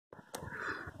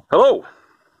Hello!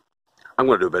 I'm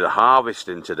going to do a bit of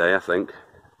harvesting today, I think.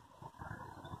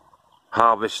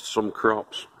 Harvest some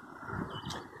crops.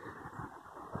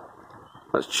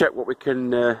 Let's check what we can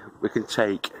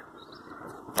take.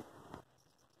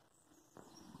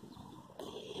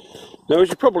 Now, as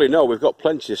you probably know, we've got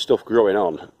plenty of stuff growing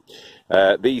on.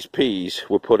 These peas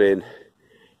were put in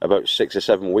about 6 or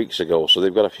 7 weeks ago, so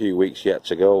they've got a few weeks yet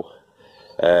to go.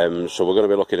 So we're going to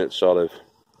be looking at sort of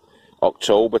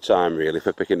October time really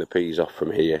for picking the peas off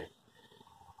from here.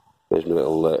 There's my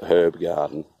little herb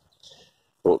garden.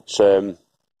 But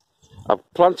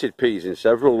I've planted peas in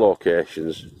several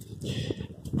locations.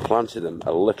 Planted them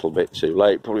a little bit too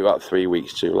late, probably about 3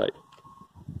 weeks too late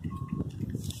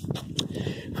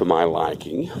for my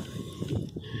liking.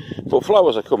 But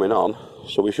flowers are coming on,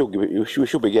 so we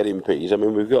should be getting peas. I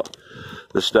mean, we've got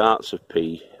the starts of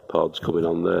pea pods coming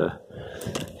on there.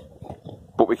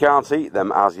 But we can't eat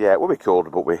them as yet. Well, we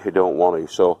could, but we don't want to.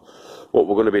 So what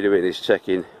we're going to be doing is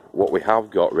checking what we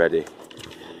have got ready.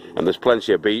 And there's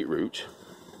plenty of beetroot,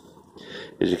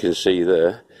 as you can see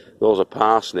there. Those are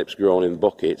parsnips grown in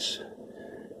buckets.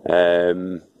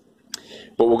 But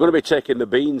we're going to be taking the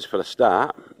beans for a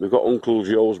start. We've got Uncle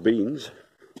Joe's beans,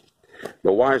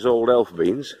 the wise old elf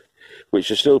beans, which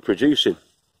are still producing.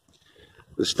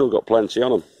 They've still got plenty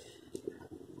on them,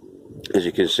 as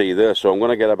you can see there. So I'm going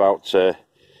to get about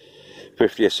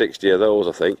 50 or 60 of those,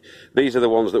 I think. These are the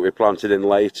ones that we planted in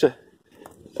later,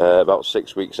 about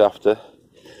 6 weeks after,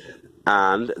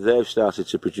 and they've started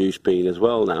to produce bean as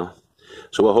well now.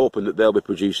 So we're hoping that they'll be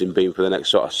producing bean for the next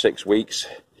sort of 6 weeks,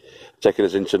 taking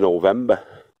us into November,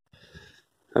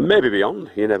 and maybe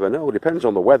beyond. You never know. Depends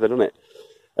on the weather, doesn't it?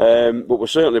 But we're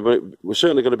certainly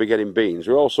going to be getting beans.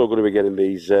 We're also going to be getting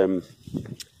these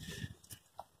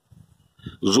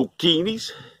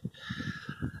zucchinis,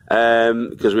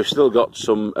 because we've still got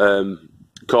some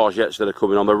courgettes that are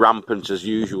coming on. They're rampant as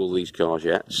usual, these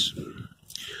courgettes.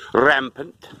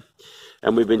 Rampant.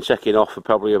 And we've been checking off for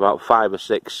probably about 5 or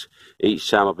 6 each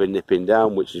time I've been nipping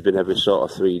down, which has been every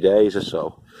sort of 3 days or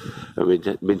so. And we've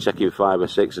been checking 5 or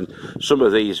 6, and some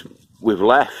of these we've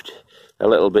left a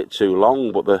little bit too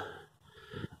long, but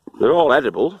they're all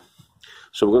edible.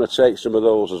 So we're going to take some of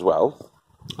those as well.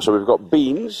 So we've got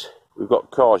beans, we've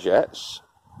got courgettes,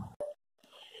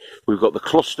 we've got the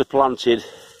cluster planted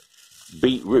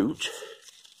beetroot,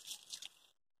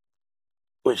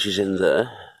 which is in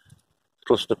there.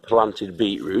 Cluster planted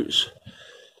beetroots.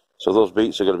 So those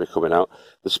beets are going to be coming out.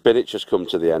 The spinach has come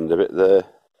to the end of it there,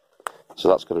 so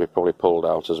that's going to be probably pulled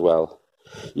out as well.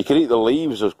 You can eat the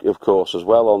leaves, of course, as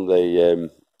well on the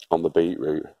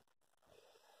beetroot.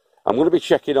 I'm going to be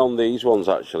checking on these ones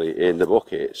actually in the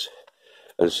buckets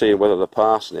and seeing whether the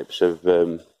parsnips have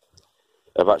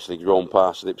actually grown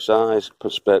parsnip size,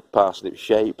 parsnip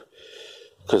shape,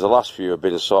 because the last few have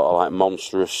been sort of like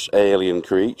monstrous alien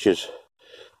creatures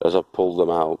as I've pulled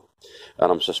them out,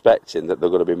 and I'm suspecting that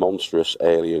they're going to be monstrous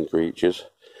alien creatures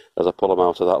as I pull them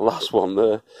out of that last one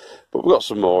there. But we've got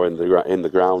some more in the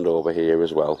ground over here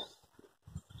as well.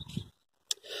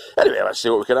 Anyway, let's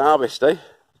see what we can harvest, eh?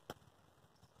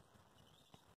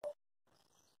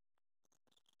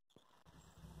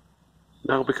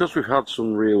 Now, because we've had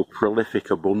some real prolific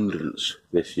abundance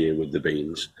this year with the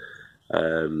beans,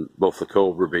 both the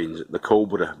cobra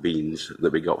beans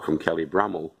that we got from Kelly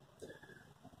Bramall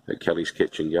at Kelly's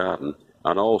Kitchen Garden,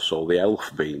 and also the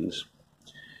elf beans,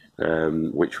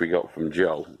 which we got from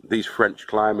Joe. These French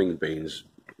climbing beans,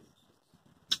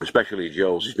 especially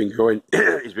Joe's, he's been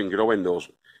growing those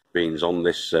beans on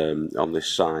this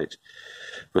site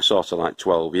for sort of like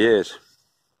 12 years.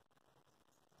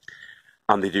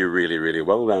 And they do really, really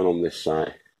well down on this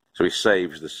site. So he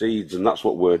saves the seeds, and that's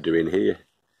what we're doing here,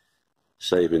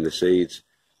 saving the seeds.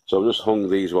 So I've just hung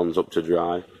these ones up to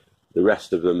dry. The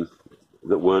rest of them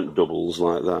that weren't doubles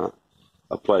like that,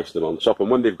 I placed them on top.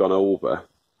 And when they've gone over,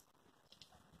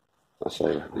 I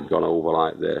say they've gone over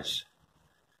like this,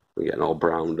 they're getting all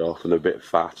browned off and a bit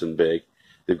fat and big.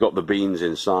 They've got the beans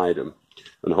inside them,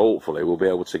 and hopefully we'll be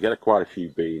able to get quite a few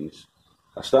beans.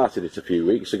 I started it a few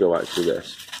weeks ago actually,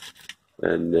 this.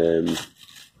 And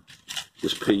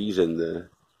there's peas in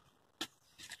there,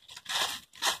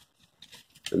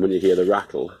 and when you hear the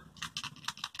rattle,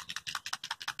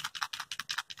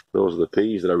 those are the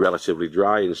peas that are relatively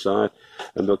dry inside,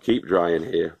 and they'll keep drying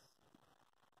here,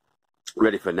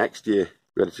 ready for next year,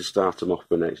 ready to start them off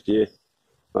for next year.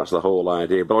 That's the whole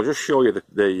idea. But I'll just show you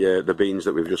the beans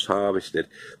that we've just harvested.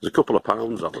 There's a couple of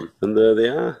pounds of them, and there they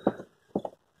are.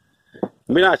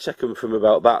 I mean, I take them from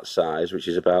about that size, which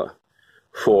is about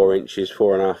 4 inches,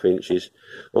 4.5 inches,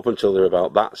 up until they're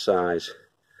about that size.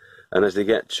 And as they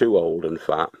get too old and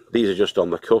fat, these are just on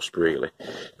the cusp really,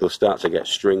 they'll start to get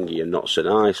stringy and not so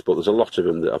nice, but there's a lot of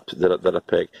them that are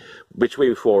picked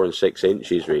between 4 and 6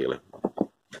 inches really.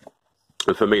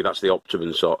 And for me that's the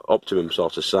optimum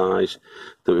sort of size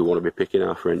that we want to be picking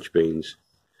our French beans.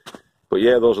 But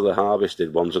yeah, those are the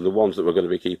harvested ones, and the ones that we're going to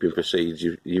be keeping for seeds,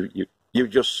 you've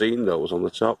just seen those on the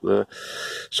top there.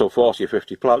 So 40 or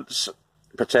 50 plants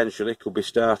potentially could be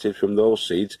started from those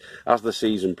seeds as the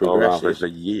season progresses, or as the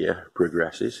year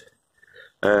progresses.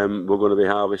 We're going to be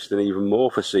harvesting even more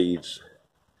for seeds.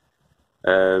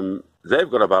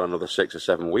 They've got about another 6 or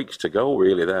 7 weeks to go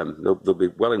really. They'll be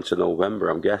well into November,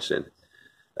 I'm guessing,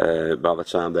 by the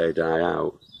time they die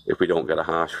out, if we don't get a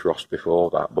harsh frost before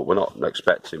that. But we're not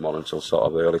expecting one until sort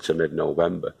of early to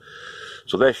mid-November,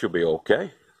 so they should be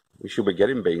okay. We should be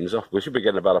getting beans off. We should be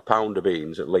getting about a pound of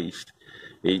beans at least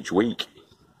each week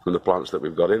from the plants that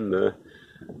we've got in there.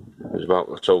 There's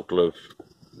about a total of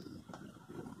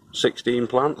 16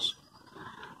 plants.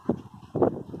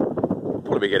 We'll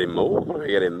probably be getting more. We'll probably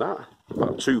be getting that.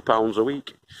 About £2 a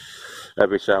week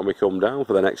every time we come down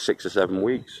for the next 6 or 7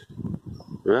 weeks.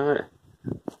 Right.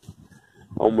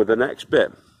 On with the next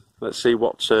bit. Let's see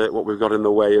what we've got in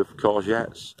the way of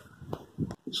courgettes.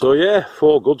 So yeah,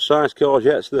 4 good sized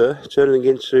courgettes there, turning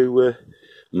into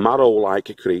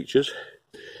marrow-like creatures.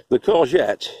 The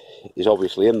courgette is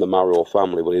obviously in the marrow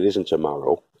family, but it isn't a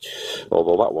marrow,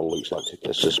 although that one looks like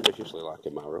suspiciously like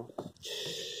a marrow.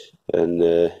 And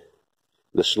the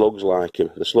slugs like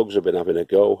him. The slugs have been having a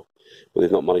go, but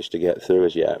they've not managed to get through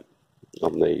as yet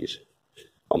on these.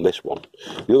 On this one,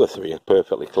 the other 3 are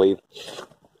perfectly clean,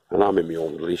 and I'm in my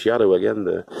own bloody shadow again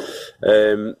there.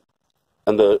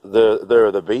 And there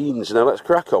are the beans. Now let's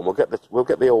crack on. We'll get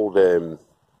the old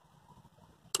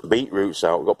beetroots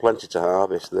out. We've got plenty to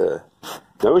harvest there.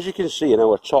 Now, as you can see in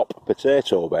our top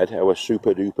potato bed, our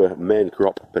super duper main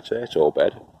crop potato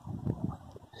bed,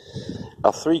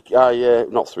 not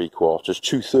 3/4,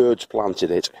 2/3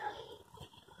 planted it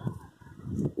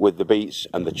with the beets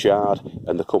and the chard,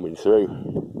 and they're coming through.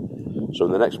 So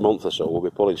in the next month or so we'll be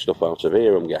pulling stuff out of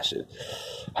here, I'm guessing.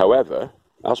 However,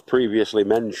 as previously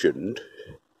mentioned,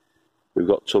 we've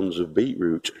got tons of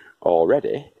beetroot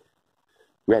already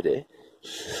ready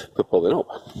for pulling up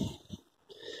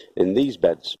in these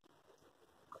beds.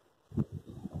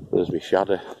 There's my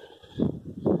shadow.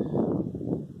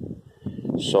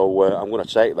 So I'm going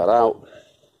to take that out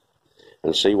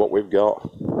and see what we've got.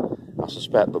 I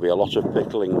suspect there'll be a lot of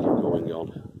pickling going on.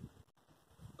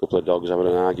 A couple of dogs having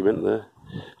an argument there.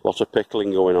 A lot of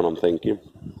pickling going on, I'm thinking.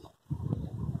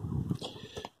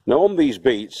 Now on these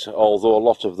beets, although a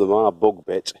lot of them are bug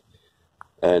bit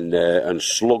and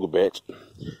slug bit,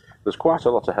 there's quite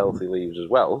a lot of healthy leaves as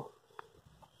well.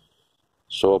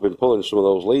 So I've been pulling some of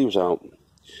those leaves out.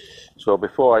 So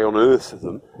before I unearth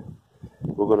them,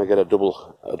 we're going to get a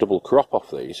double crop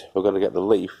off these. We're going to get the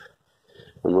leaf,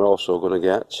 and we're also going to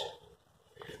get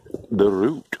the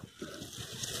root.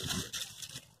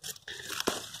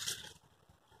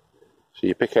 So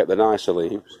you pick out the nicer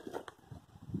leaves,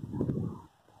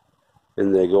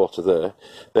 and they go to there.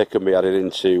 They can be added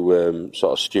into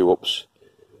sort of stew-ups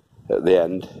at the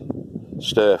end,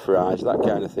 stir fries, that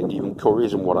kind of thing, even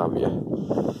curries and what have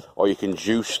you. Or you can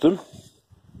juice them.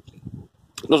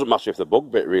 It doesn't matter if they're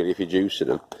bug bit really if you're juicing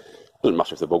them. It doesn't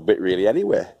matter if they're bug bit really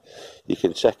anywhere. You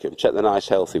can take the nice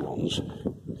healthy ones,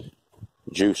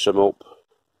 juice them up,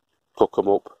 cook them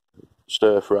up,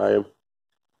 stir fry them,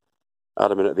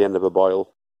 add them in at the end of a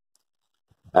boil,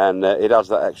 and it has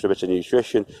that extra bit of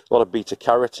nutrition. A lot of beta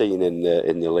carotene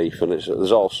in the leaf, and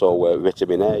there's also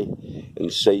vitamin A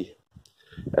and C.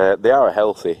 They are a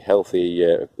healthy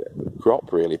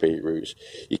crop really, beetroots.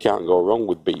 You can't go wrong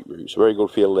with beetroots. Very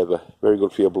good for your liver, very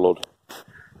good for your blood.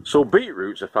 So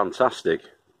beetroots are fantastic.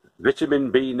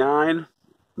 Vitamin B9,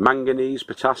 manganese,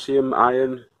 potassium,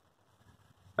 iron,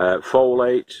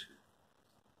 folate,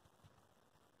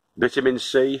 vitamin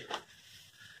C.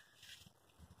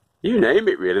 You name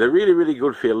it really. They're really, really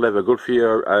good for your liver, good for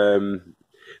your,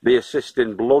 they assist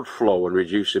in blood flow and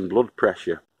reducing blood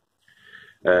pressure.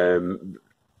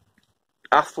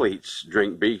 Athletes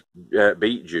drink beet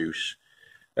juice.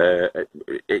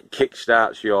 It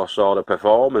kickstarts your sort of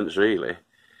performance really.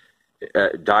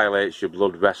 Dilates your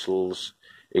blood vessels,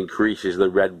 increases the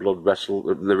red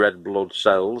blood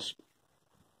cells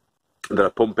that are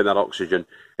pumping that oxygen.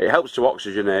 It helps to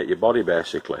oxygenate your body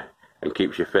basically and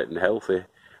keeps you fit and healthy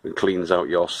and cleans out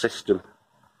your system.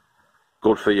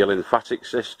 Good for your lymphatic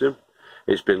system.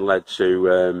 It's been led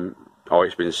to, or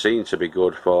it's been seen to be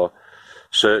good for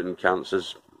certain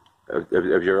cancers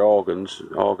of your organ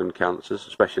cancers,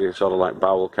 especially sort of like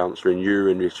bowel cancer and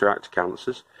urinary tract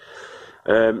cancers.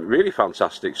 Really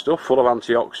fantastic stuff, full of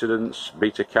antioxidants,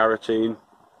 beta carotene.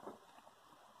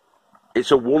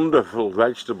 It's a wonderful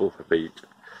vegetable, beet,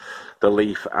 the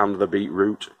leaf and the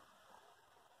beetroot,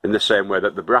 in the same way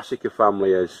that the brassica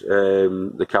family is,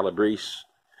 the calabrese,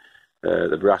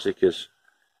 the brassicas.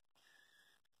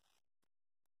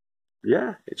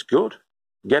 Yeah, it's good.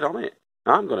 Get on it.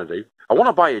 I'm going to do. I want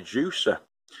to buy a juicer.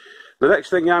 The next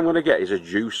thing I'm going to get is a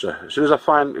juicer. As soon as I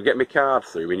get my card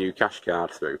through, my new cash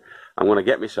card through, I'm going to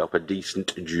get myself a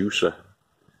decent juicer.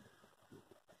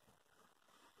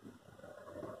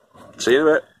 See you in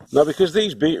a bit. Now, because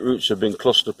these beetroots have been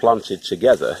cluster planted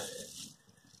together,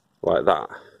 like that,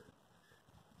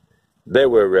 they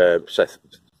were, say,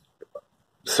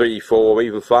 3, 4,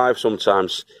 even 5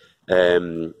 sometimes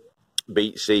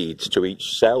beet seeds to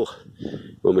each cell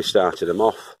when we started them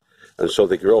off. And so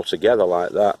they grow together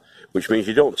like that, which means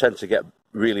you don't tend to get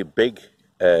really big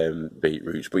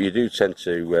beetroots, but you do tend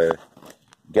to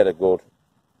get a good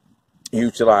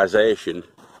utilisation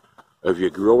of your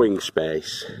growing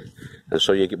space. And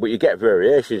so you get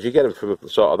variations. You get them from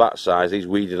sort of that size, these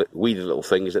weedy little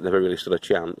things that never really stood a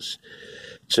chance,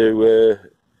 to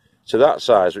that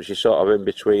size, which is sort of in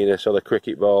between a sort of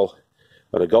cricket ball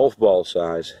and a golf ball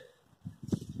size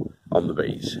on the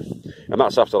beets. And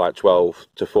that's after like 12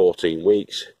 to 14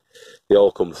 weeks. They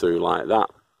all come through like that,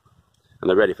 and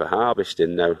they're ready for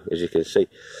harvesting now, as you can see.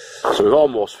 So we've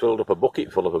almost filled up a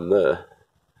bucket full of them there.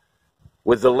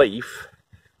 With the leaf,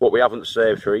 what we haven't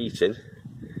saved for eating,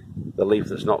 the leaf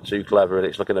that's not too clever and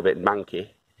it's looking a bit manky,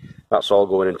 that's all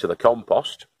going into the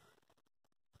compost.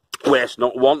 Waste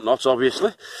not, want not,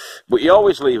 obviously. But you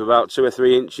always leave about 2 or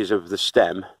 3 inches of the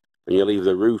stem, and you leave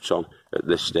the root on at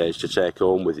this stage to take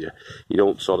home with you. You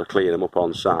don't sort of clean them up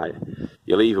on site.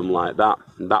 You leave them like that,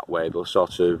 and that way they'll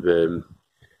sort of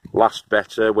last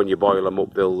better. When you boil them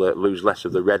up, they'll lose less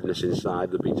of the redness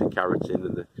inside, the beta carotene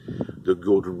and the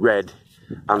good red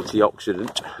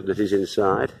antioxidant that is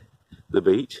inside the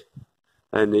beet.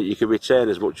 And you can retain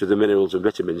as much of the minerals and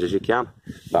vitamins as you can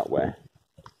that way.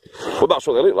 But that's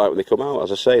what they look like when they come out.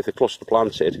 As I say, if they're cluster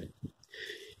planted,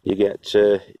 you get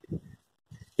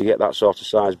that sort of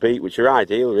size beet, which are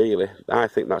ideal, really. I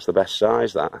think that's the best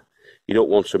size, that. You don't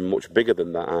want them much bigger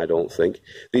than that, I don't think.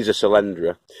 These are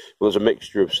Cylindra. Well, there's a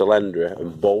mixture of Cylindra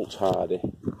and Bolt Hardy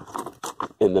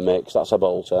in the mix. That's a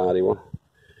Bolt Hardy one.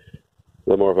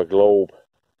 They're more of a globe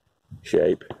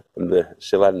shape, and the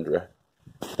Cylindra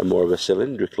are more of a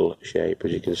cylindrical shape,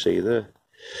 as you can see there.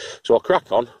 So I'll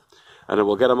crack on, and then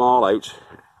we'll get them all out.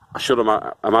 I should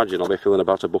imagine I'll be filling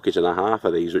about 1.5 buckets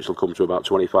of these, which will come to about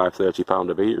 25–30 pound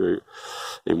of beetroot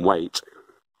in weight,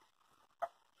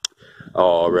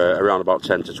 or around about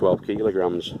 10 to 12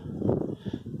 kilograms.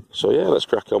 So yeah, let's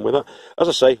crack on with that. As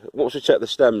I say, once we take the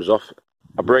stems off,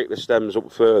 I break the stems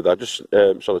up further. I just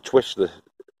sort of twist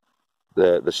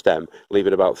the stem, leave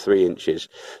it about 3 inches,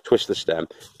 twist the stem,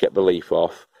 get the leaf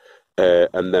off,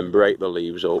 and then break the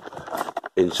leaves up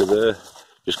into there.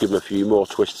 Just give them a few more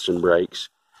twists and breaks,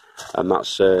 and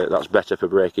that's better for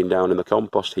breaking down in the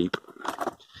compost heap.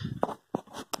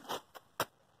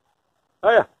 Oh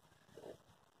yeah,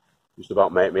 just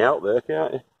about make me out there,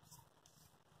 can't you?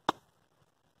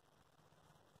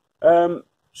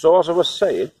 So as I was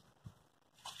saying,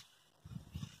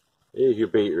 here's your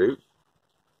beetroot.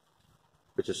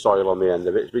 Bit of soil on the end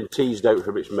of it. It's been teased out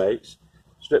from its mates.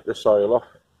 Strip the soil off.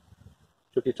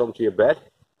 Chuck it onto your bed.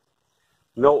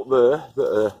 Note there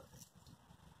that a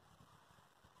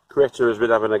critter has been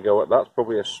having a go at that. It's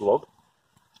probably a slug.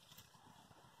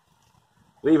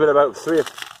 Leave it about 2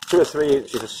 or 3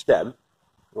 inches of stem,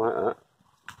 like that.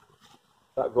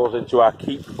 That goes into our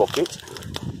keep bucket,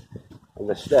 and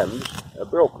the stems are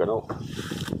broken up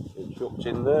and chucked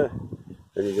in there.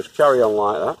 And you just carry on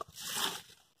like that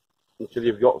until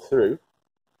you've got through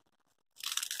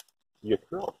your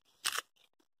crop.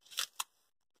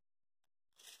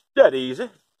 Dead easy.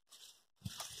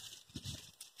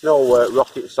 No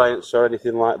rocket science or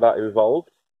anything like that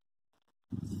involved.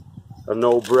 A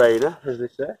no-brainer, as they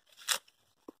say.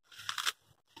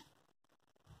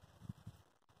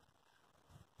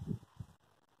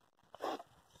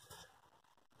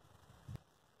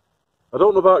 I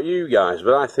don't know about you guys,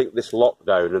 but I think this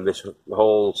lockdown and this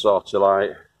whole sort of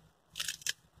like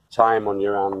time on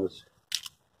your hands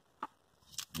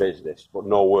business, but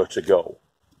nowhere to go,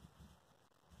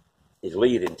 is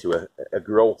leading to a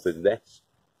growth in this.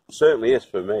 It certainly is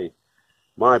for me.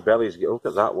 My belly's getting, look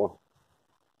at that one.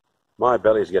 My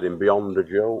belly's getting beyond a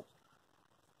joke.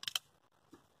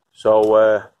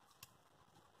 So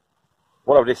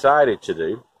what I've decided to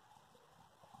do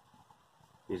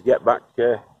is get back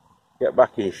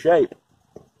in shape.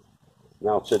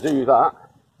 Now to do that,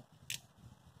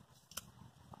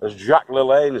 As Jack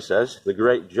LaLanne says, the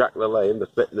great Jack LaLanne, the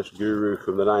fitness guru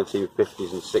from the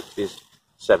 1950s and 60s,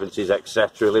 70s,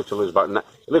 etc. He lived till he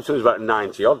was about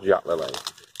 90 odd, Jack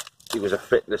LaLanne. He was a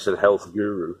fitness and health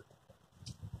guru.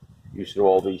 He used to do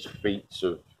all these feats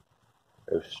of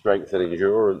strength and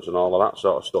endurance and all of that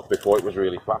sort of stuff before it was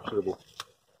really fashionable.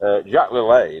 Jack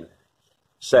LaLanne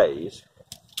says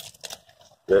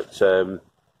that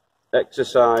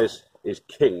exercise is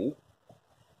king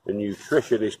and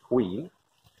nutrition is queen,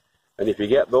 and if you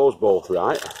get those both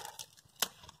right,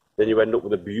 then you end up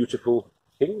with a beautiful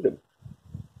kingdom,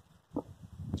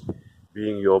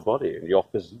 being your body and your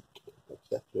physique,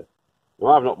 etc.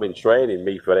 Well, I've not been training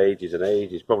me for ages and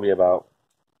ages. Probably about,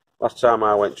 last time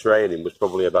I went training was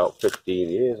probably about 15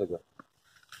 years ago.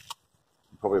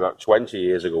 Probably about 20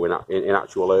 years ago in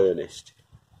actual earnest.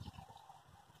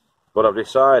 But I've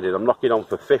decided I'm knocking on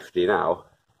for 50 now,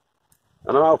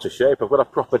 and I'm out of shape. I've got a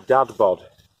proper dad bod,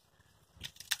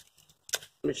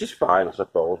 which is fine, I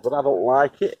suppose, but I don't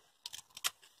like it.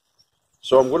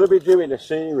 So I'm going to be doing a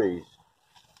series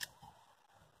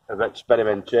of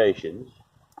experimentations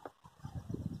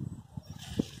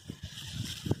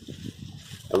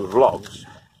and vlogs,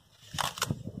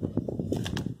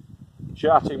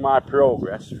 charting my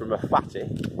progress from a fatty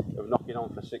of knocking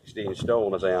on for 16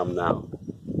 stone as I am now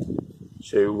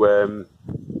to a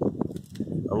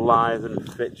lithe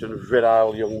and fit and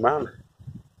virile young man.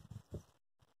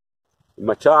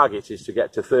 My target is to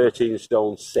get to 13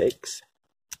 stone 6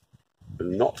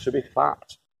 and not to be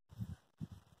fat.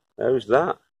 How's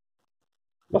that?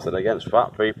 Nothing against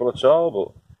fat people at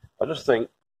all, but I just think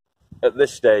at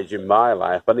this stage in my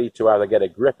life I need to either get a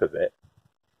grip of it,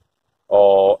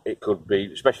 or it could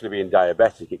be, especially being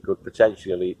diabetic, it could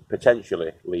potentially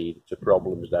lead to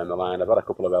problems down the line. I've had a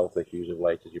couple of health issues of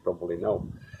late, as you probably know.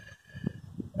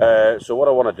 So what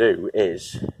I want to do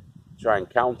is try and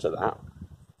counter that,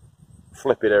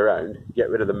 flip it around, get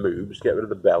rid of the moves, get rid of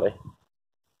the belly,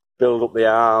 build up the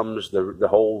arms, the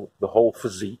whole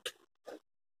physique,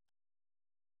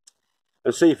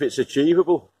 and see if it's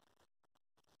achievable.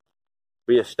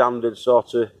 Be a standard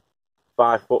sort of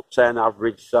 5'10"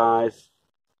 average size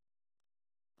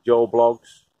Joe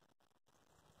Blogs,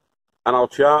 and I'll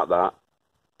chart that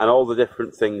and all the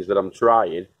different things that I'm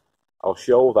trying. I'll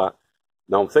show that.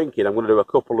 Now I'm thinking I'm going to do a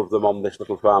couple of them on this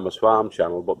Little Farmer's Farm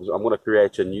channel, but I'm going to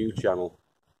create a new channel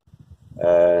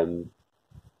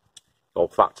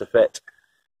called Fat to Fit.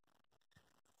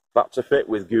 Fat to Fit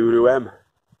with Guru M,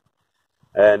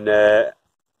 and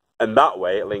that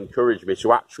way it'll encourage me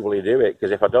to actually do it,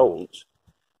 because if I don't,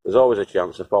 there's always a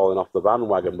chance of falling off the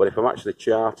bandwagon. But if I'm actually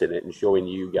charting it and showing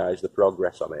you guys the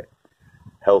progress on it,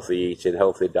 healthy eating,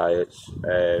 healthy diets,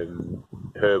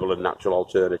 herbal and natural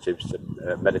alternatives to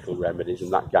medical remedies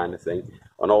and that kind of thing,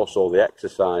 and also the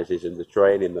exercises and the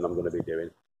training that I'm going to be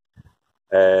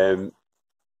doing,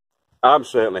 I'm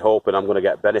certainly hoping I'm going to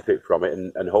get benefit from it,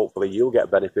 and hopefully you'll get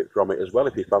benefit from it as well.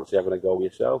 If you fancy having a go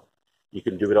yourself, you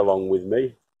can do it along with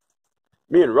me.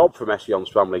 Me and Rob from Ession's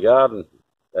Family Garden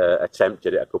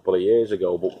attempted it a couple of years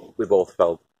ago, but we both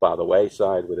fell by the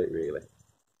wayside with it, really.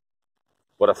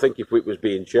 But I think if it was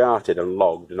being charted and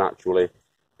logged, and actually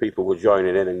people were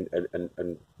joining in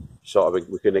and sort of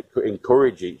we can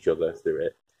encourage each other through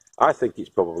it, I think it's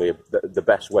probably the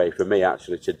best way for me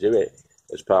actually to do it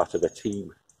as part of a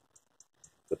team,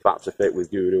 the Fat to Fit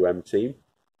with Guru M team.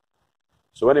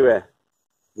 So anyway,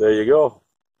 there you go.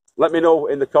 Let me know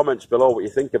in the comments below what you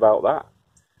think about that.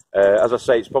 As I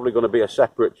say, it's probably going to be a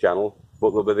separate channel,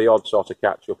 but there'll be the odd sort of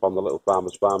catch up on the Little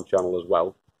Farmer's Farm channel as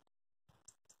well.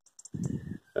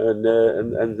 And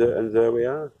there we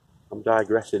are. I'm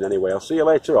digressing anyway. I'll see you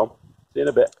later on. See you in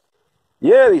a bit.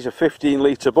 Yeah, these are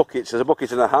 15-litre buckets. There's a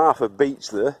bucket and a half of beets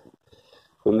there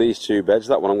from these two beds.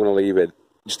 That one I'm going to leave in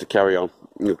just to carry on.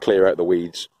 I'm going to clear out the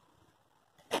weeds.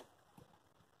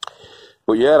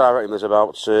 But yeah, I reckon there's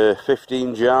about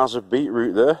 15 jars of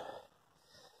beetroot there,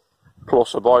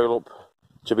 plus a boil up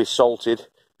to be salted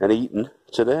and eaten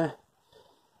today.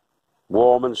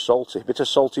 Warm and salty, bit of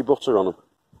salty butter on them.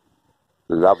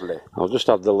 Lovely. I'll just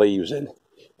add the leaves in.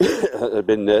 There have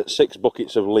been 6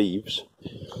 buckets of leaves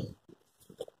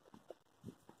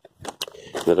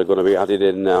that are going to be added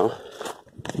in now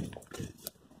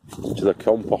to the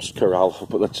compost corral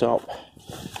up at the top.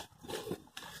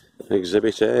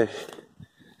 Exhibit A.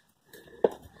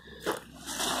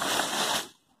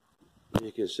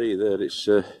 You can see there it's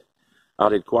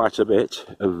added quite a bit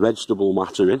of vegetable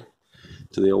matter in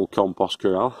to the old compost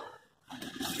corral,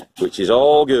 which is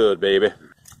all good, baby.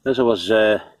 As I was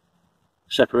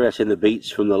separating the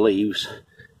beets from the leaves,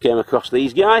 came across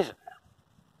these guys.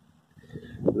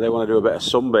 They want to do a bit of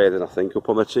sunbathing, I think, up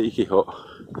on the tiki hut.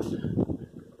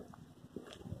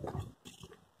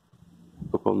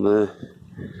 up on there.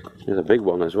 There's a big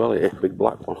one as well here, big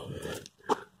black one.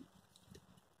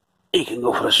 He can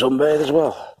go for a sunbathe as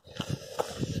well.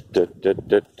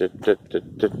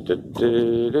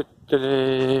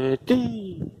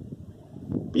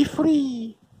 Be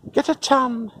free, get a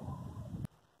tan.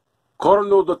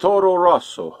 Corno de Toro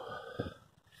Rosso.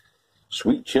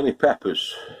 Sweet chili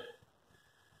peppers.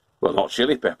 Well, not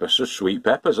chili peppers, just sweet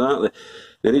peppers, aren't they?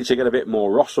 They need to get a bit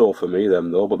more Rosso for me,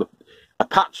 them though. But the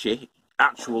Apache,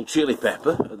 actual chili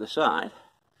pepper at the side,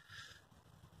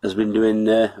 has been doing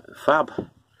fab.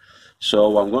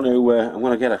 So I'm going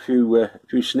to get a few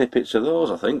snippets of those,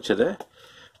 I think, today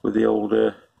with the old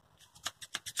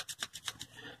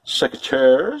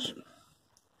secateurs.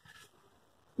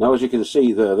 Now, as you can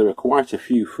see there are quite a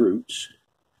few fruits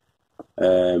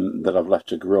that I've left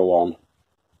to grow on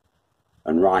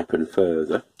and ripen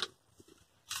further.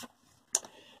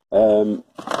 But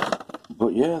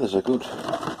yeah, there's a good,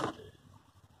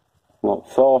 what,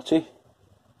 40,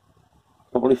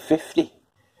 probably 50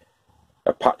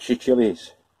 Apache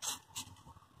chilies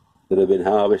that have been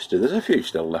harvested. There's a few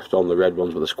still left on, the red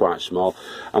ones, but they're quite small.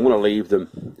 I'm going to leave them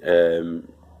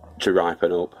to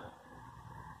ripen up,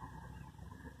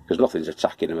 because nothing's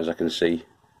attacking them, as I can see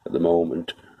at the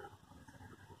moment.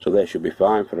 So they should be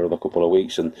fine for another couple of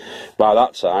weeks, and by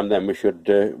that time then we should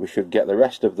get the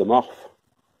rest of them off.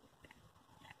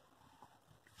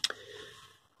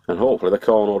 And hopefully the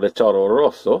Corno de Toro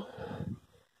Rosso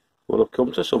will have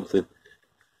come to something.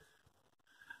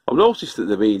 I've noticed that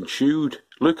they're being chewed.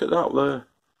 Look at that there.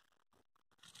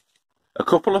 A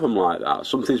couple of them like that.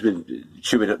 Something's been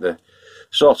chewing at the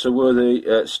sort of where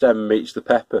the stem meets the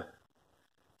pepper.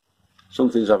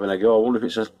 Something's having a go. I wonder if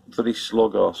it's a bloody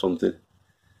slug or something.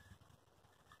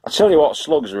 I tell you what,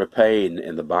 slugs are a pain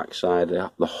in the backside.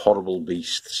 They're the horrible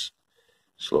beasts,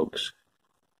 slugs.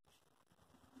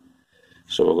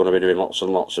 So we're going to be doing lots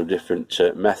and lots of different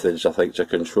methods, I think, to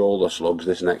control the slugs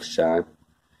this next time,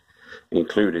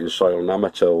 including soil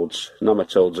nematodes.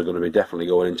 Nematodes are going to be definitely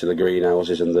going into the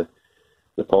greenhouses and the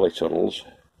polytunnels,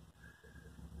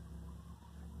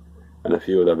 and a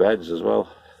few of the beds as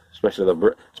well, especially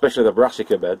the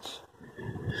brassica beds.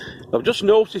 I've just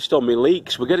noticed on my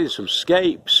leeks we're getting some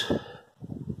scapes,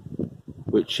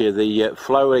 which are the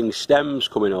flowering stems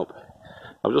coming up.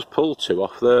 I've just pulled two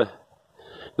off there.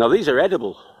 Now these are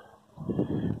edible.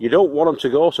 You don't want them to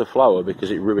go to flower because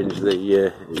it ruins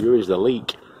the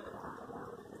leek.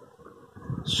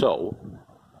 So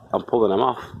I'm pulling them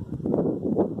off,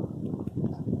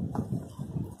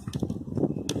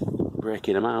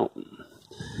 breaking them out.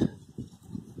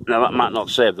 Now that might not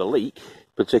save the leek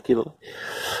particularly,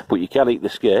 but you can eat the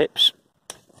scapes.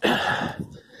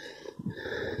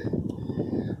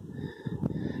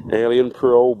 Alien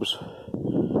probes.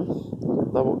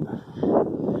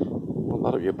 Want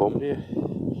that up your bum, do you?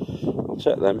 I'll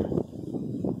take them.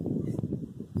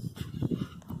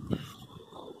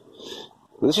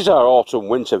 This is our autumn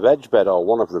winter veg bed, or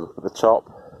one of them at the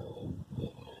top.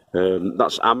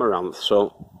 That's amaranth,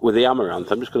 so with the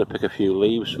amaranth I'm just going to pick a few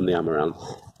leaves from the amaranth,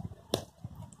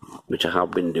 which I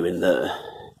have been doing there.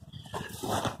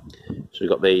 So we've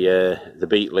got the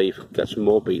beet leaf. Get some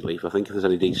more beet leaf, I think, if there's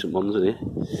any decent ones in here.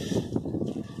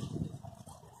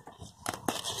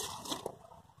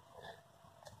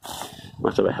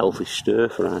 Might have a healthy stir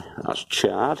fry. That's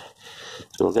chard.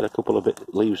 So I'll get a couple of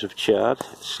leaves of chard,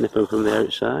 snip them from the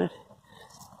outside.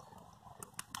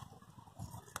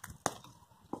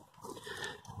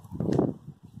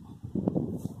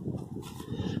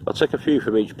 I'll take a few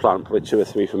from each plant, probably 2 or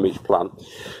 3 from each plant.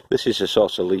 This is a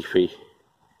sort of leafy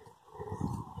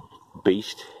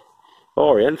beast.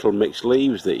 Oriental mixed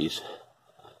leaves, these.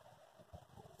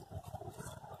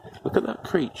 Look at that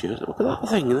creature, look at that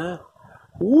thing there.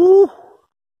 Woo!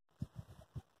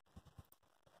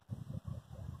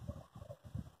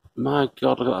 My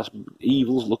God, look at that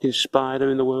evil looking spider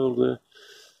in the world there.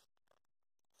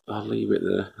 I'll leave it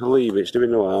there. I'll leave it, it's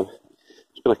doing no harm.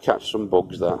 It's going to catch some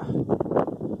bugs, that.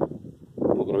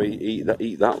 I'm not going to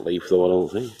eat that leaf though, I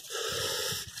don't think.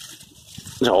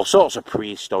 There's all sorts of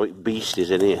prehistoric beasties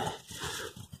in here.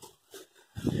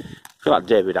 I feel like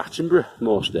David Attenborough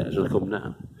most days when I come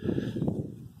down.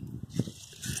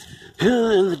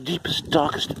 Here in the deepest,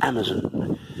 darkest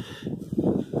Amazon.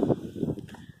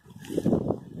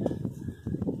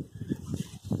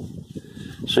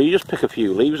 So you just pick a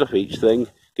few leaves off each thing,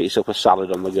 get yourself a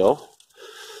salad on the go,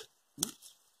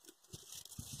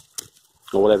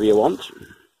 or whatever you want.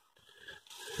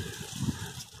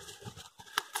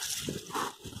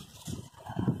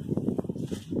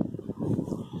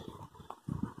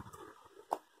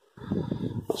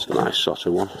 That's a nice sort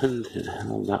of one, and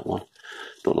that one,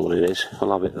 don't know what it is,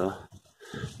 I'll have it though.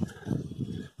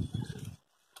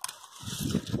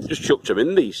 just chucked them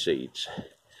in, these seeds.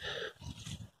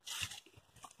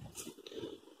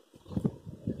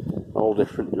 All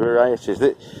different varieties.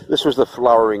 This was the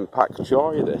flowering pak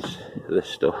choy, this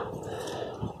stuff.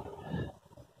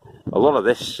 A lot of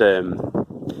this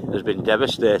has been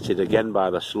devastated again by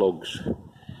the slugs.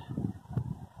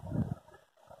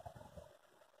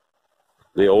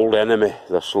 The old enemy,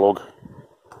 the slug.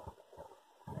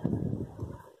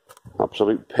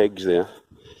 Absolute pigs there.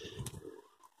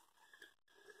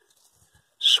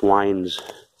 Swines.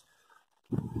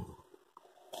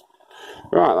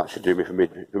 Right, that should do me for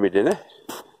me dinner.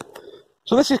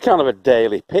 So this is kind of a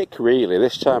daily pick, really,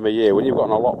 this time of year when you've got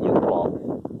an allotment plot.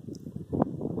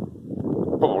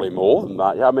 Probably more than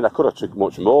that. Yeah, I mean, I could have took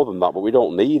much more than that, but we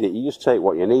don't need it. You just take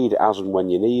what you need as and when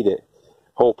you need it,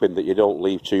 hoping that you don't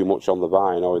leave too much on the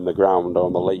vine or in the ground or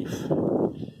on the leaf.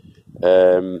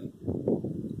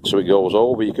 So it goes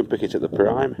over, you can pick it at the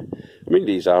prime. I mean,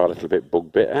 these are a little bit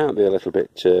bug bit, aren't they? A little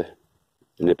bit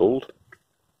nibbled.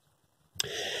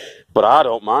 But I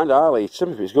don't mind, I'll eat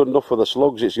them. If it's good enough for the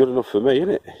slugs, it's good enough for me, isn't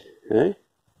it? Eh?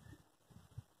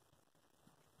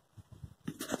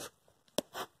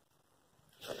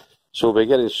 So we'll be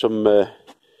getting some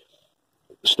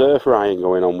stir frying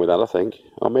going on with that, I think.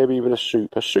 Or maybe even a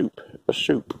soup. I've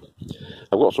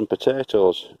got some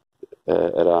potatoes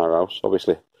at our house,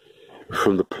 obviously,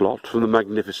 from the plot, from the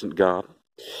magnificent garden.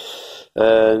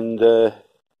 And,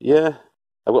 yeah.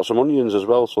 I've got some onions as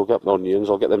well, so I'll get the onions,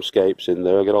 I'll get them scapes in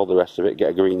there, I'll get all the rest of it,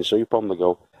 get a green soup on the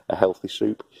go, a healthy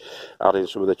soup, add in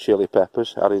some of the chili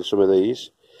peppers, add in some of these,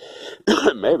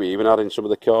 maybe even add in some of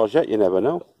the courgette, you never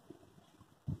know.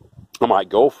 I might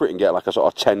go for it and get like a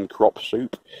sort of 10 crop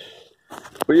soup.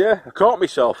 But yeah, I caught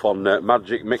myself on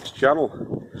Magic Mix channel.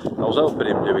 I was helping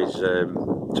him do his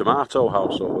tomato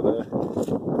house over there,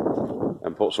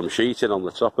 and put some sheeting on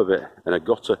the top of it, and a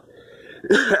gutter,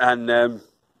 and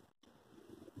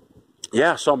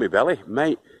yeah, I saw my belly,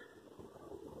 mate.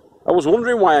 I was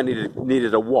wondering why I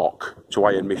needed a wok to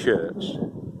iron my shirts,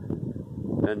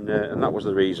 and that was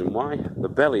the reason why. The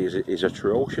belly is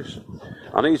atrocious.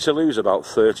 I need to lose about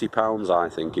 30 pounds, I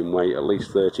think, in weight, at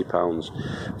least 30 pounds.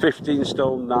 15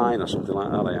 stone 9 or something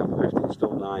like that I am, 15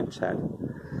 stone 9,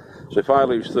 10. So if I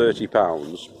lose 30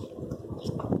 pounds,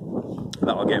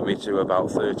 that'll get me to about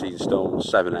 13 stone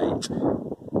 7, 8,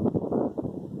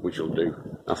 which will do.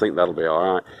 I think that'll be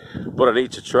alright. But I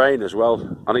need to train as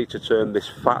well. I need to turn this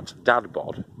fat dad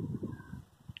bod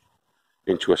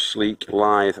into a sleek,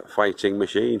 lithe fighting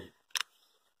machine.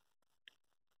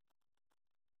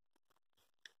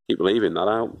 Keep leaving that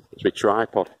out. It's my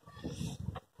tripod.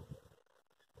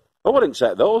 Oh, I didn't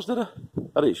set those, did I?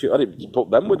 I didn't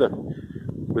put them with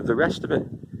the rest of it.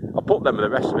 I'll put them with the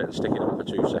rest of it and stick it on for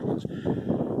 2 seconds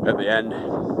at the end.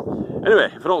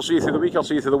 Anyway, if I don't see you through the week, I'll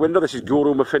see you through the window. This is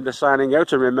Guru Mafinda signing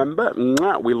out. And remember,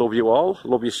 we love you all.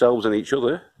 Love yourselves and each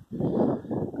other.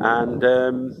 And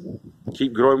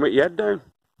keep growing with your head down.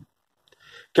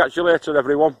 Catch you later,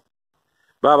 everyone.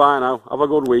 Bye-bye now. Have a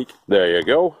good week. There you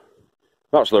go.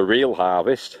 That's the real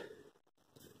harvest.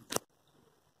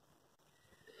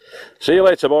 See you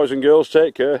later, boys and girls.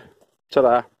 Take care.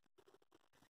 Ta-da.